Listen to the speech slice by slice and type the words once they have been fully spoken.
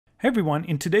Hey everyone,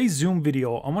 in today's Zoom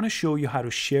video, I want to show you how to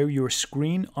share your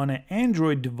screen on an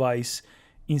Android device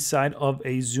inside of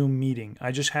a Zoom meeting.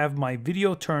 I just have my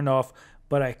video turned off,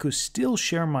 but I could still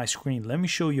share my screen. Let me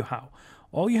show you how.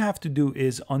 All you have to do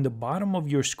is on the bottom of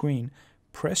your screen,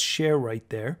 press share right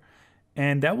there,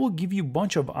 and that will give you a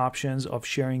bunch of options of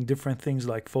sharing different things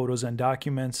like photos and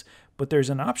documents. But there's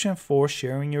an option for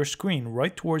sharing your screen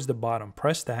right towards the bottom.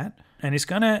 Press that, and it's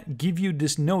gonna give you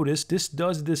this notice. This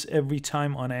does this every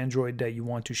time on Android that you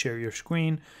want to share your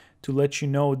screen, to let you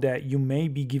know that you may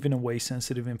be giving away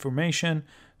sensitive information.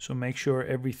 So make sure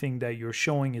everything that you're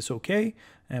showing is okay,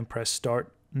 and press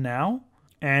start now.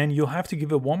 And you'll have to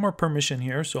give it one more permission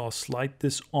here. So I'll slide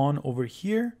this on over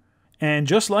here. And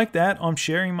just like that, I'm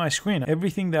sharing my screen.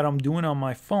 Everything that I'm doing on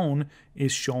my phone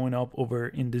is showing up over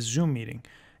in the Zoom meeting.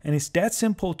 And it's that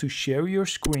simple to share your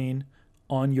screen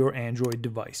on your Android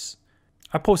device.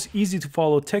 I post easy to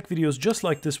follow tech videos just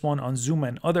like this one on Zoom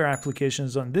and other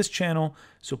applications on this channel.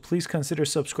 So please consider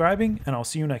subscribing, and I'll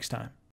see you next time.